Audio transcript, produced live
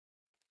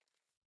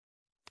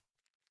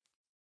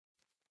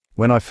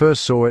When I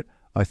first saw it,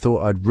 I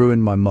thought I'd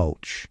ruined my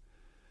mulch.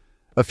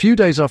 A few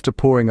days after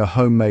pouring a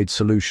homemade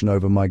solution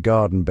over my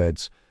garden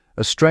beds,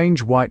 a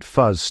strange white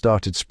fuzz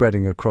started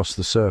spreading across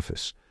the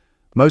surface.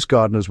 Most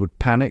gardeners would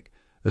panic,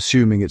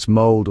 assuming it's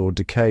mold or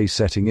decay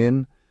setting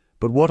in,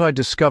 but what I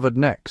discovered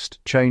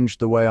next changed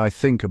the way I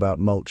think about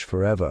mulch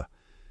forever.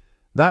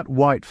 That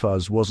white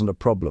fuzz wasn't a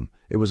problem.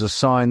 It was a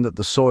sign that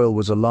the soil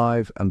was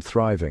alive and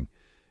thriving.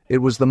 It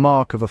was the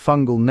mark of a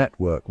fungal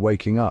network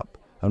waking up,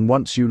 and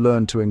once you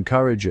learn to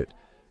encourage it,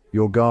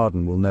 your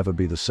garden will never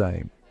be the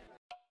same.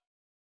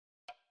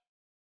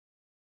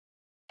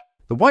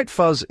 The white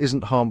fuzz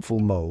isn't harmful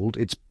mold,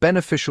 it's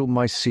beneficial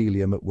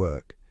mycelium at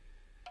work.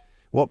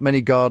 What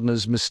many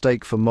gardeners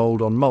mistake for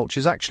mold on mulch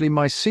is actually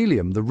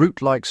mycelium, the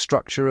root-like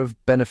structure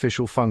of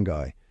beneficial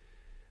fungi.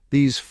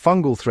 These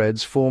fungal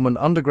threads form an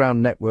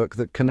underground network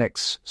that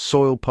connects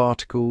soil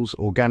particles,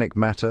 organic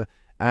matter,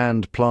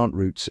 and plant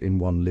roots in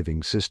one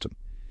living system.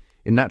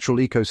 In natural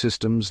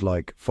ecosystems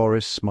like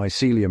forests,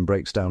 mycelium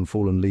breaks down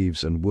fallen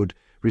leaves and wood,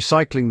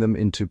 recycling them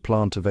into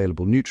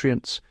plant-available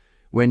nutrients.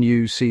 When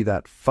you see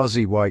that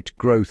fuzzy white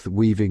growth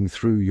weaving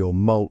through your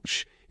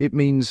mulch, it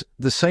means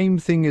the same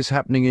thing is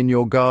happening in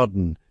your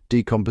garden: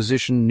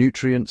 decomposition,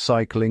 nutrient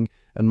cycling,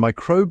 and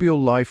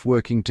microbial life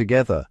working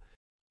together.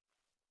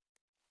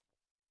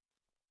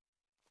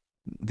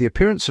 The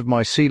appearance of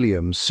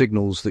mycelium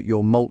signals that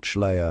your mulch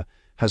layer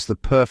has the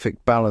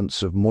perfect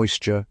balance of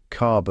moisture,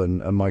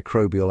 carbon, and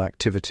microbial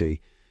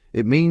activity.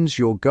 It means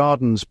your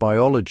garden's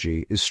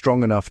biology is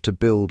strong enough to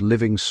build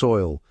living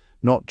soil,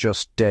 not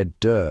just dead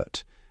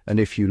dirt. And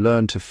if you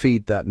learn to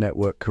feed that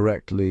network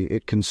correctly,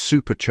 it can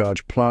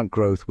supercharge plant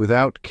growth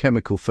without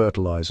chemical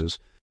fertilizers.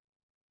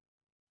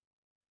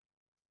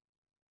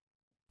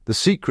 The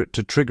secret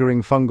to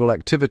triggering fungal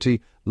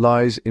activity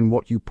lies in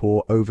what you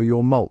pour over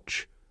your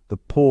mulch. The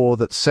pour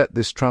that set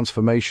this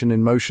transformation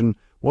in motion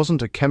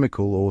wasn't a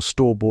chemical or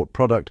store-bought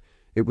product.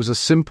 It was a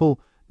simple,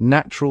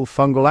 natural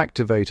fungal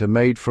activator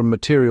made from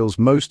materials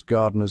most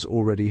gardeners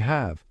already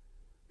have.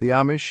 The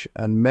Amish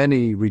and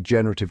many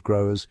regenerative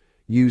growers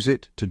use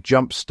it to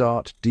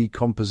jumpstart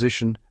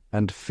decomposition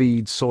and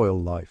feed soil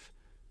life.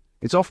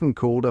 It's often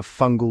called a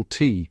fungal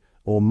tea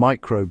or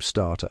microbe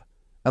starter,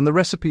 and the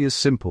recipe is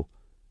simple: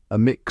 a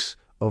mix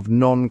of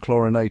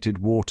non-chlorinated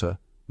water,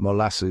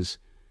 molasses,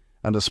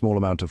 and a small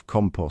amount of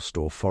compost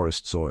or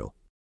forest soil.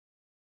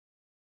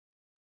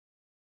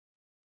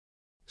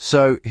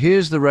 So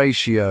here's the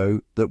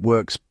ratio that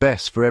works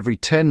best for every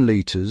 10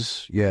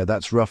 litres,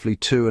 that's roughly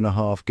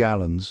 2.5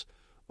 gallons,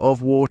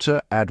 of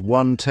water. Add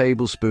 1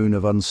 tablespoon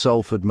of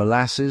unsulfured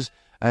molasses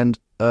and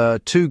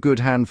 2 good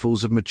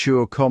handfuls of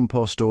mature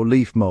compost or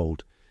leaf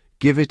mold.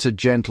 Give it a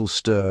gentle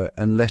stir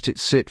and let it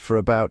sit for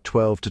about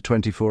 12 to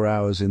 24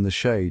 hours in the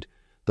shade.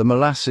 The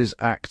molasses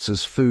acts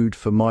as food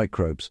for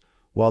microbes,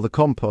 while the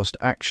compost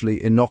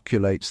actually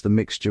inoculates the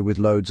mixture with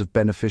loads of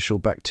beneficial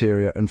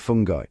bacteria and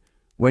fungi.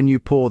 When you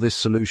pour this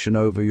solution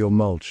over your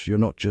mulch, you're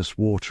not just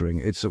watering,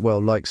 it's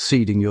like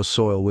seeding your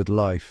soil with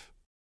life.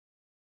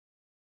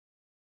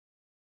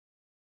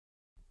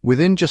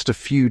 Within just a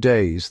few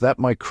days, that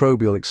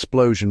microbial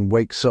explosion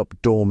wakes up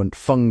dormant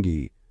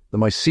fungi. The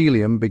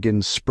mycelium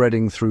begins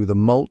spreading through the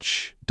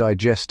mulch,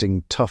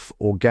 digesting tough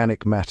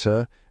organic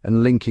matter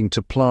and linking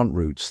to plant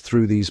roots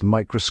through these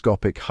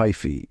microscopic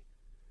hyphae.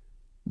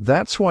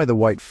 That's why the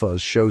white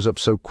fuzz shows up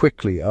so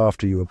quickly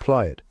after you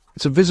apply it.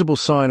 It's a visible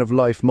sign of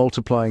life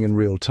multiplying in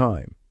real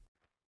time.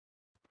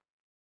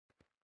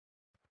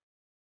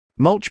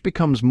 Mulch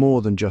becomes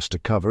more than just a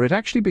cover. It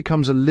actually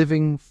becomes a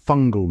living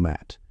fungal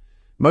mat.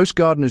 Most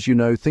gardeners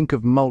think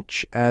of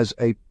mulch as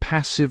a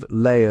passive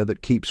layer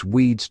that keeps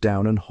weeds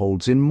down and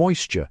holds in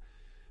moisture.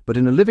 But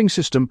in a living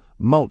system,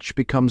 mulch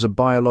becomes a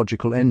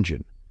biological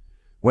engine.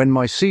 When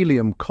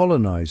mycelium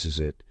colonizes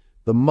it,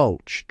 the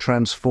mulch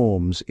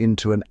transforms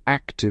into an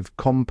active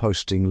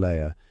composting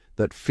layer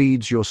that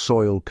feeds your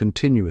soil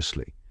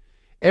continuously.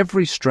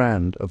 Every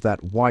strand of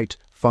that white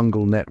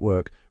fungal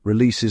network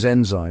releases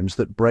enzymes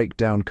that break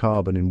down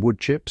carbon in wood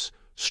chips,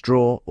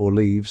 straw, or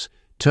leaves,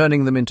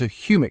 turning them into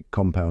humic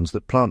compounds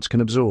that plants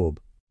can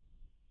absorb.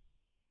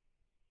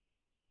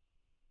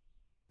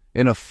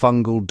 In a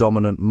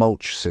fungal-dominant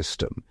mulch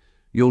system,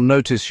 you'll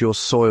notice your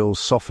soil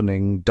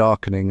softening,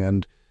 darkening,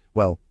 and,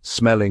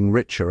 smelling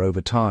richer over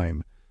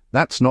time.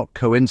 That's not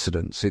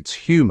coincidence, it's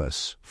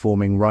humus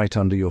forming right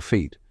under your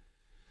feet.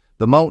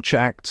 The mulch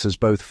acts as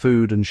both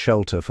food and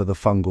shelter for the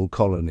fungal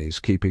colonies,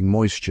 keeping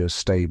moisture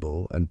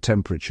stable and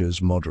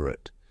temperatures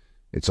moderate.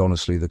 It's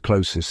honestly the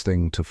closest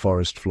thing to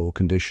forest floor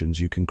conditions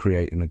you can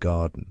create in a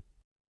garden.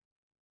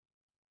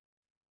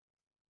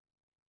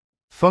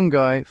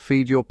 Fungi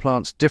feed your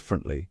plants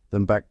differently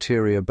than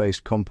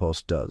bacteria-based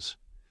compost does.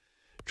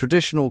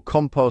 Traditional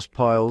compost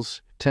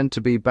piles tend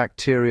to be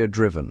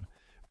bacteria-driven,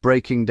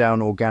 breaking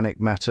down organic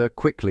matter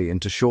quickly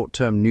into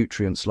short-term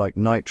nutrients like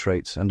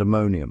nitrates and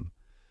ammonium.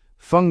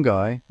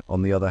 Fungi,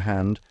 on the other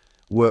hand,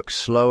 work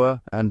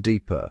slower and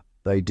deeper.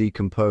 They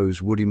decompose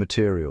woody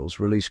materials,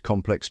 release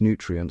complex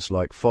nutrients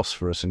like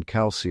phosphorus and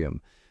calcium,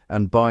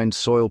 and bind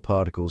soil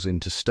particles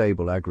into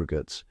stable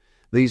aggregates.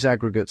 These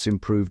aggregates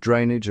improve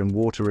drainage and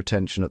water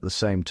retention at the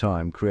same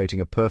time,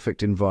 creating a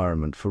perfect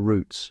environment for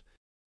roots.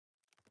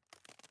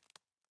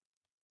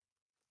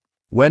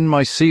 When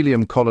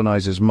mycelium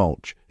colonizes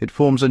mulch, it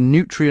forms a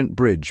nutrient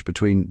bridge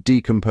between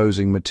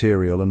decomposing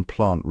material and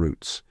plant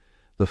roots.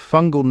 The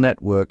fungal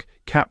network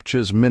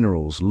captures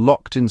minerals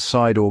locked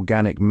inside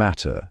organic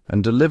matter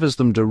and delivers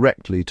them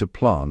directly to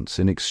plants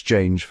in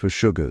exchange for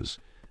sugars.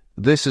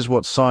 This is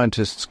what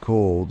scientists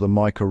call the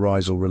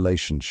mycorrhizal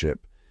relationship,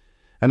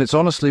 and it's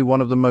honestly one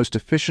of the most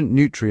efficient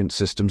nutrient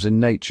systems in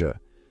nature.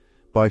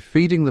 By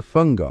feeding the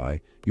fungi,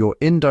 you're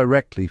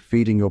indirectly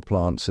feeding your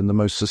plants in the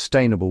most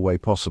sustainable way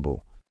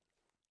possible.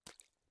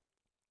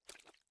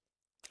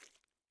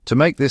 To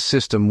make this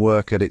system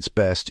work at its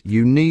best,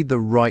 you need the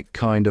right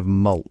kind of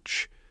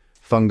mulch.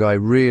 Fungi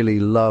really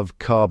love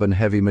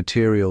carbon-heavy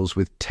materials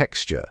with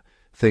texture,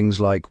 things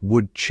like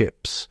wood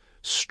chips,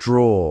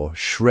 straw,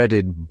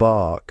 shredded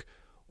bark,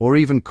 or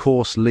even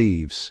coarse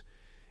leaves.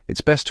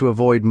 It's best to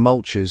avoid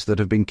mulches that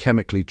have been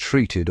chemically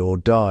treated or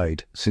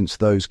dyed, since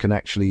those can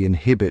actually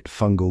inhibit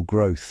fungal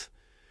growth.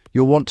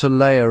 You'll want to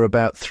layer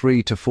about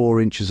 3 to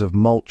 4 inches of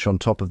mulch on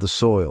top of the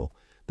soil.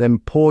 Then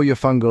pour your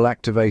fungal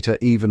activator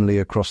evenly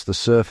across the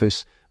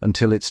surface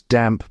until it's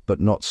damp but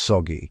not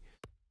soggy.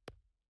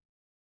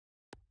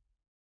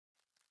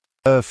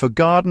 For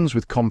gardens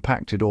with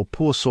compacted or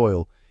poor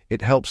soil,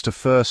 it helps to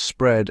first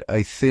spread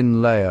a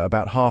thin layer,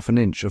 about ½ an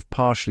inch, of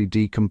partially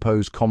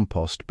decomposed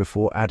compost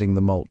before adding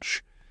the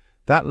mulch.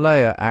 That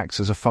layer acts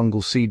as a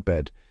fungal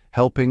seedbed,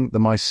 helping the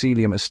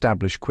mycelium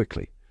establish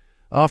quickly.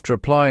 After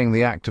applying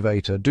the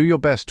activator, do your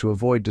best to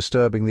avoid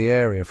disturbing the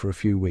area for a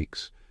few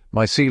weeks.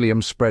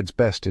 Mycelium spreads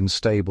best in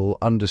stable,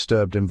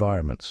 undisturbed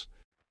environments.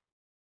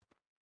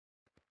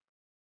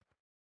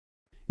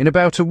 In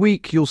about a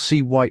week, you'll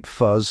see white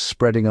fuzz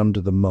spreading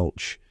under the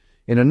mulch.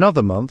 In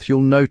another month,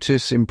 you'll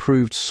notice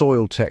improved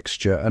soil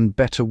texture and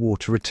better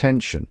water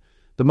retention.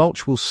 The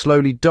mulch will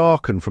slowly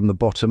darken from the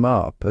bottom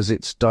up as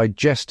it's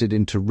digested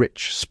into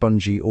rich,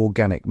 spongy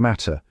organic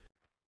matter.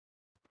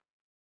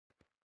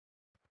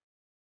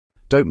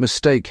 Don't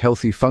mistake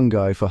healthy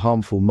fungi for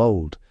harmful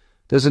mold.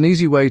 There's an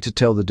easy way to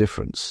tell the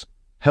difference.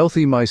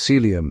 Healthy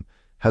mycelium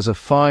has a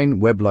fine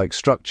web-like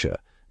structure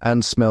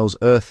and smells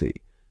earthy,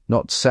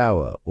 not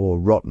sour or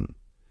rotten.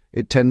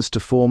 It tends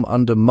to form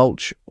under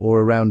mulch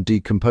or around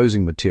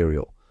decomposing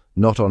material,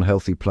 not on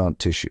healthy plant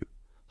tissue.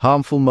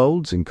 Harmful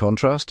molds, in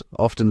contrast,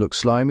 often look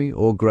slimy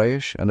or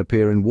greyish and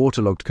appear in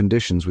waterlogged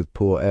conditions with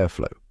poor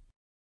airflow.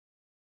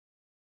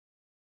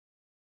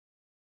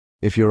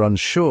 If you're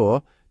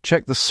unsure,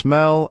 check the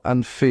smell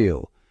and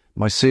feel.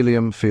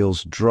 Mycelium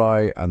feels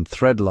dry and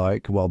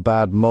thread-like, while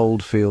bad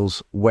mold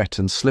feels wet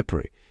and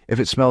slippery. If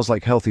it smells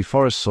like healthy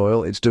forest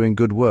soil, it's doing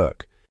good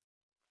work.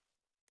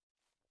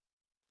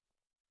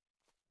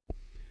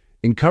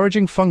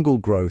 Encouraging fungal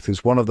growth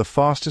is one of the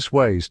fastest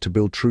ways to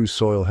build true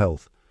soil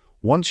health.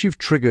 Once you've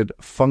triggered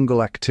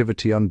fungal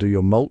activity under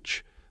your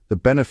mulch, the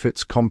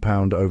benefits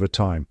compound over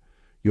time.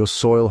 Your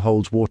soil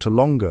holds water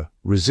longer,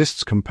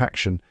 resists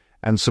compaction,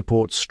 and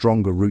supports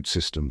stronger root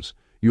systems.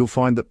 You'll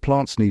find that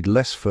plants need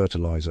less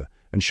fertilizer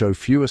and show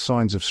fewer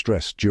signs of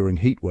stress during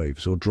heat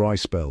waves or dry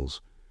spells.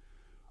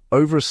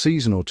 Over a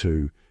season or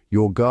two,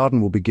 your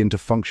garden will begin to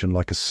function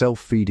like a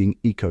self-feeding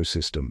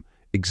ecosystem,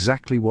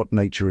 exactly what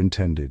nature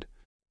intended.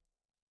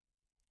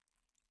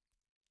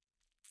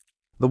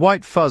 The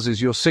white fuzz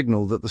is your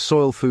signal that the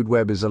soil food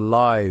web is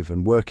alive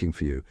and working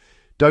for you.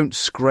 Don't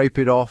scrape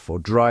it off or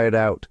dry it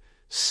out.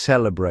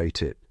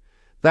 Celebrate it.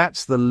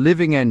 That's the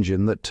living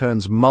engine that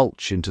turns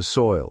mulch into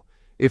soil.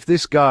 If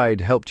this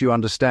guide helped you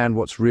understand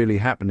what's really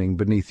happening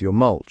beneath your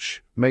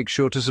mulch, make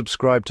sure to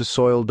subscribe to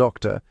Soil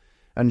Doctor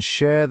and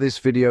share this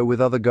video with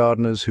other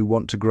gardeners who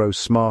want to grow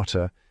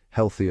smarter,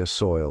 healthier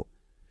soil.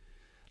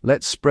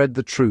 Let's spread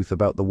the truth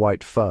about the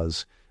white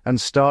fuzz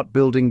and start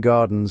building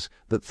gardens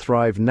that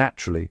thrive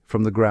naturally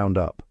from the ground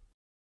up.